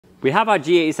We have our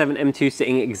G87 M2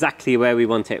 sitting exactly where we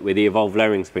want it with the evolved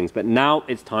lowering springs, but now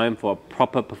it's time for a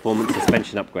proper performance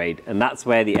suspension upgrade, and that's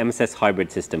where the MSS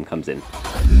Hybrid system comes in.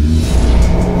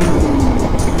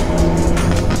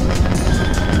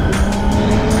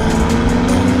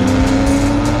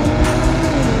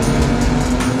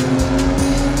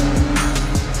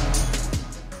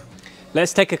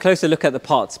 Let's take a closer look at the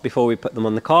parts before we put them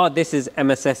on the car. This is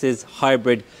MSS's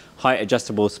Hybrid height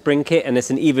adjustable spring kit, and it's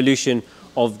an evolution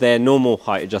of their normal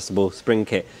height adjustable spring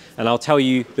kit, and I'll tell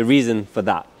you the reason for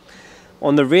that.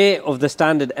 On the rear of the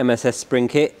standard MSS spring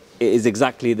kit, it is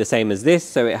exactly the same as this,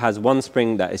 so it has one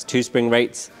spring that is 2 spring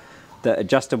rates, the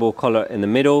adjustable collar in the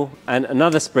middle, and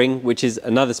another spring which is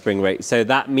another spring rate. So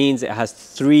that means it has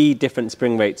 3 different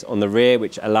spring rates on the rear,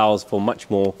 which allows for much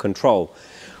more control.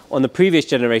 On the previous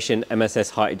generation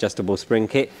MSS height adjustable spring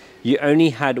kit, you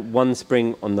only had 1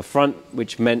 spring on the front,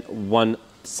 which meant 1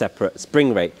 separate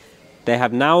spring rate. They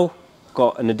have now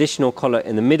got an additional collar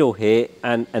in the middle here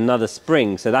and another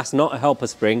spring. So that's not a helper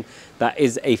spring, that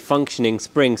is a functioning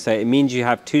spring. So it means you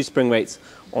have 2 spring rates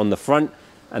on the front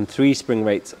and 3 spring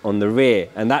rates on the rear.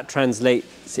 And that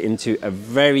translates into a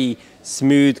very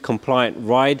smooth, compliant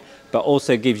ride, but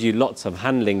also gives you lots of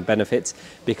handling benefits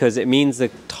because it means the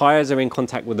tires are in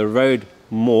contact with the road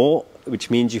more, which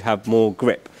means you have more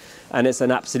grip. And it's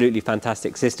an absolutely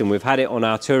fantastic system. We've had it on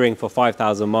our touring for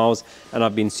 5,000 miles and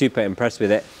I've been super impressed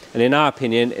with it. And in our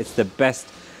opinion, it's the best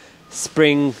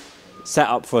spring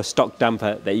setup for a stock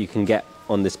damper that you can get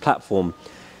on this platform.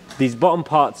 These bottom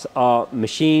parts are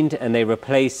machined and they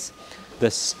replace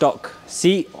the stock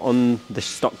seat on the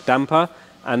stock damper,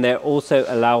 and they also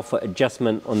allow for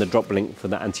adjustment on the drop link for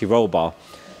the anti-roll bar.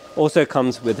 Also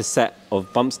comes with a set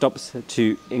of bump stops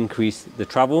to increase the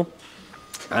travel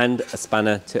and a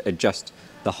spanner to adjust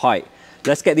the height.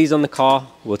 Let's get these on the car.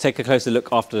 We'll take a closer look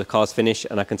after the car's finished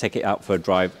and I can take it out for a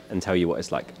drive and tell you what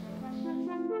it's like.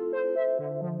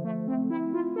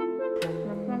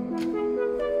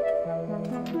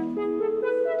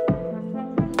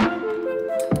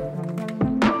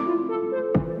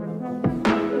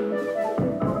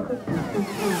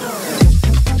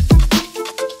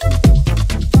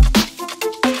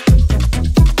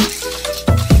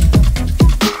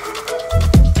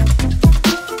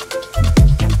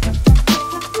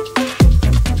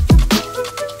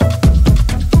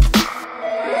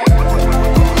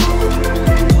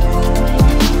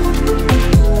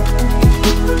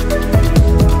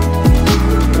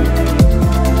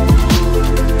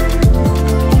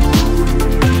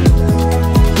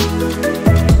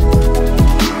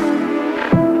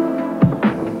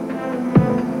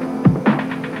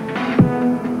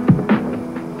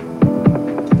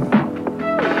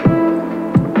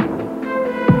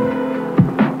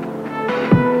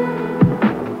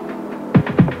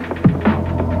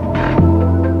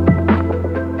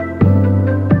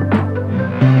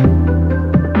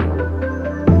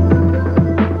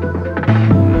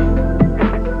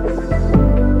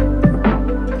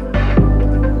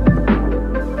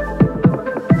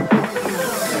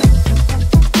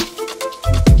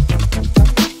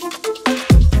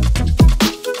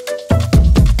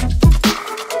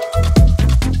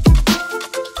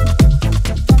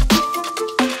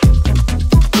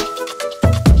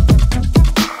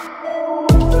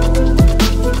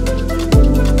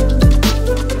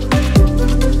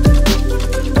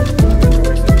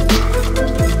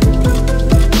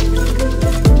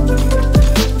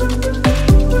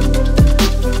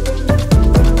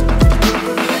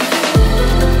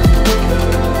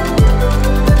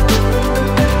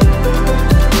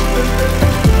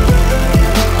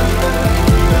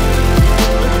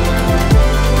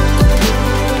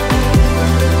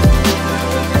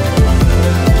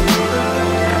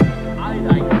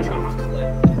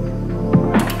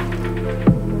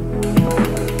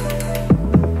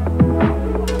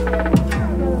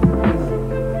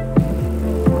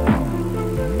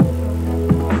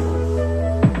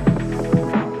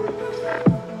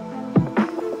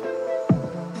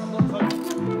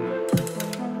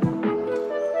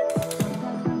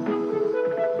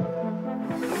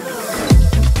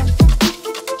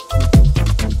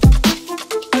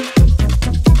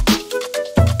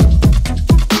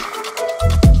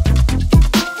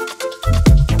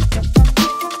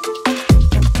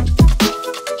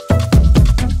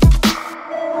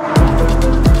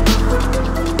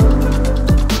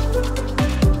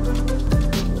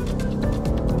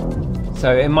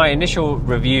 So in my initial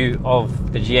review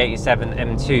of the G87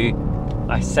 M2,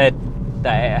 I said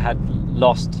that it had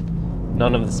lost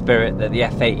none of the spirit that the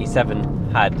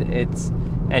F87 had. It's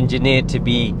engineered to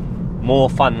be more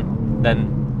fun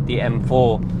than the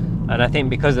M4, and I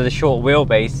think because of the short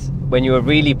wheelbase, when you were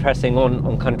really pressing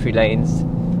on country lanes,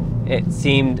 it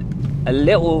seemed a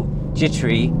little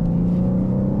jittery,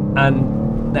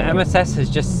 and the MSS has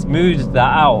just smoothed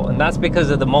that out, and that's because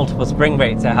of the multiple spring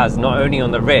rates it has, not only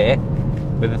on the rear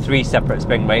with the 3 separate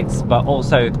spring rates, but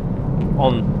also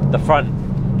on the front.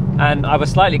 And I was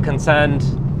slightly concerned,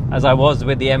 as I was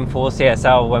with the M4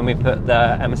 CSL when we put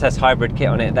the MSS Hybrid kit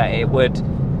on it, that it would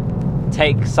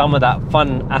take some of that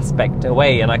fun aspect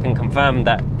away, and I can confirm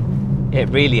that it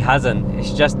really hasn't.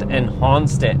 It's just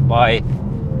enhanced it by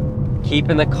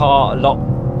keeping the car a lot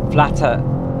flatter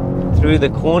through the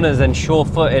corners and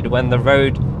sure-footed when the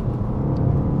road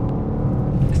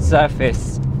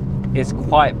surface is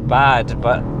quite bad,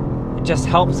 but it just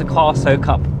helps the car soak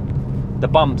up the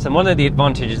bumps. And one of the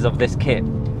advantages of this kit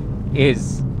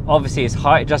is obviously it's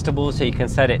height adjustable, so you can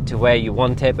set it to where you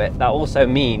want it, but that also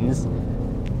means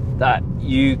that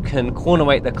you can corner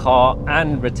weight the car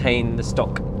and retain the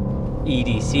stock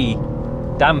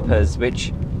EDC dampers,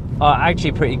 which are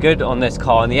actually pretty good on this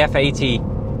car. On the F80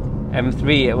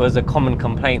 M3, it was a common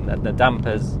complaint that the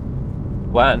dampers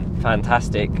weren't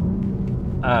fantastic,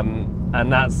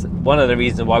 and that's one of the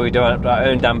reasons why we do our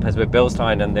own dampers with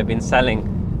Bilstein, and they've been selling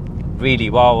really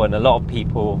well, and a lot of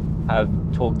people have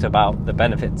talked about the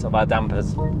benefits of our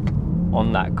dampers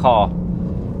on that car.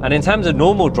 And in terms of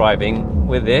normal driving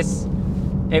with this,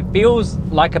 it feels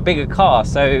like a bigger car.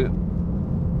 So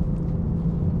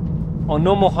on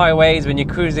normal highways, when you're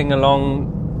cruising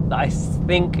along, I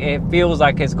think it feels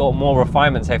like it's got more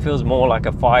refinement, so it feels more like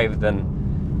a 5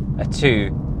 than a 2.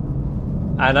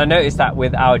 And I noticed that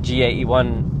with our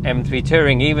G87 M2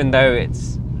 Touring, even though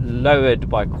it's lowered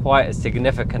by quite a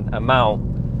significant amount,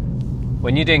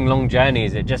 when you're doing long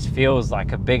journeys, it just feels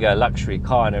like a bigger luxury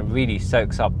car, and it really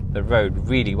soaks up the road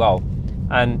really well.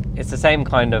 And it's the same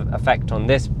kind of effect on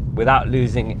this without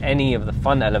losing any of the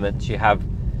fun elements you have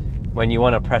when you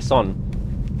want to press on.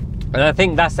 And I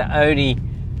think that's the only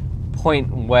point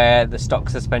where the stock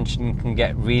suspension can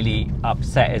get really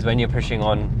upset, is when you're pushing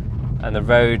on and the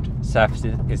road surface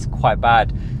is quite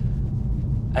bad.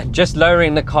 And just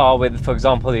lowering the car with, for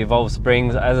example, the Evolve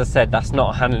springs, as I said, that's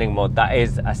not a handling mod, that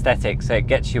is aesthetic, so it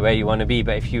gets you where you want to be.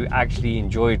 But if you actually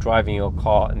enjoy driving your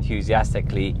car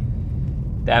enthusiastically,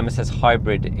 the MSS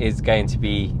Hybrid is going to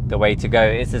be the way to go.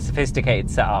 It's a sophisticated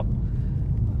setup.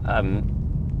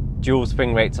 Dual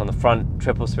spring rates on the front,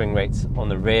 triple spring rates on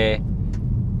the rear.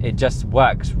 It just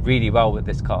works really well with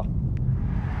this car.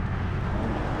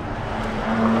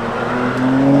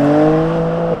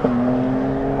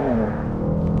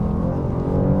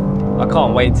 I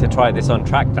can't wait to try this on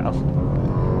track now.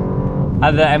 I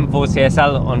had the M4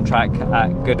 CSL on track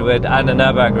at Goodwood and a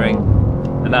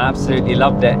Nürburgring, and I absolutely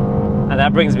loved it. And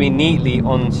that brings me neatly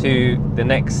onto the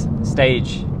next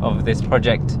stage of this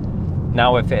project.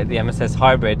 Now we're fit at the MSS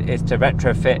Hybrid, is to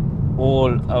retrofit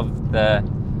all of the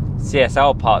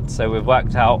CSL parts. So we've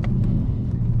worked out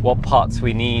what parts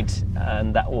we need,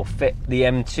 and that will fit the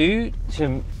M2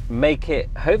 to make it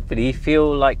hopefully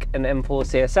feel like an M4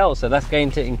 CSL. So that's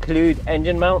going to include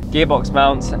engine mount, gearbox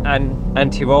mounts, and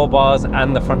anti-roll bars,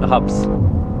 and the front hubs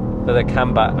for the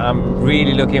camber. I'm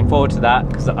really looking forward to that,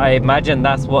 because I imagine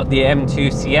that's what the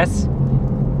M2 CS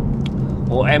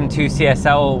or M2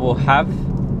 CSL will have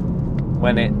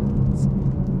when it's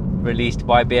released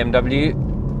by BMW.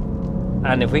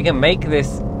 And if we can make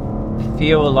this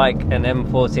feel like an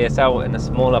M4 CSL in a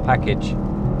smaller package,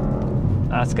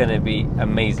 that's going to be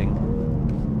amazing.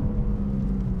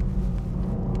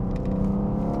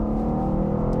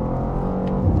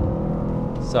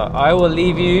 So I will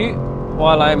leave you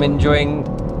while I'm enjoying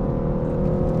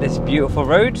this beautiful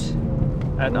road,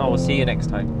 and I will see you next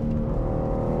time.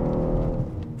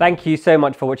 Thank you so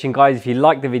much for watching, guys. If you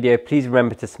liked the video, please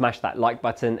remember to smash that like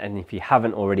button, and if you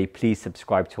haven't already, please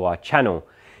subscribe to our channel.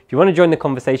 If you want to join the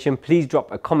conversation, please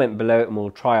drop a comment below and we'll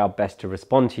try our best to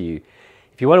respond to you.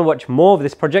 If you want to watch more of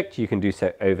this project, you can do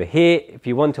so over here. If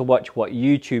you want to watch what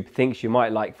YouTube thinks you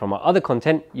might like from our other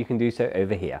content, you can do so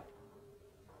over here.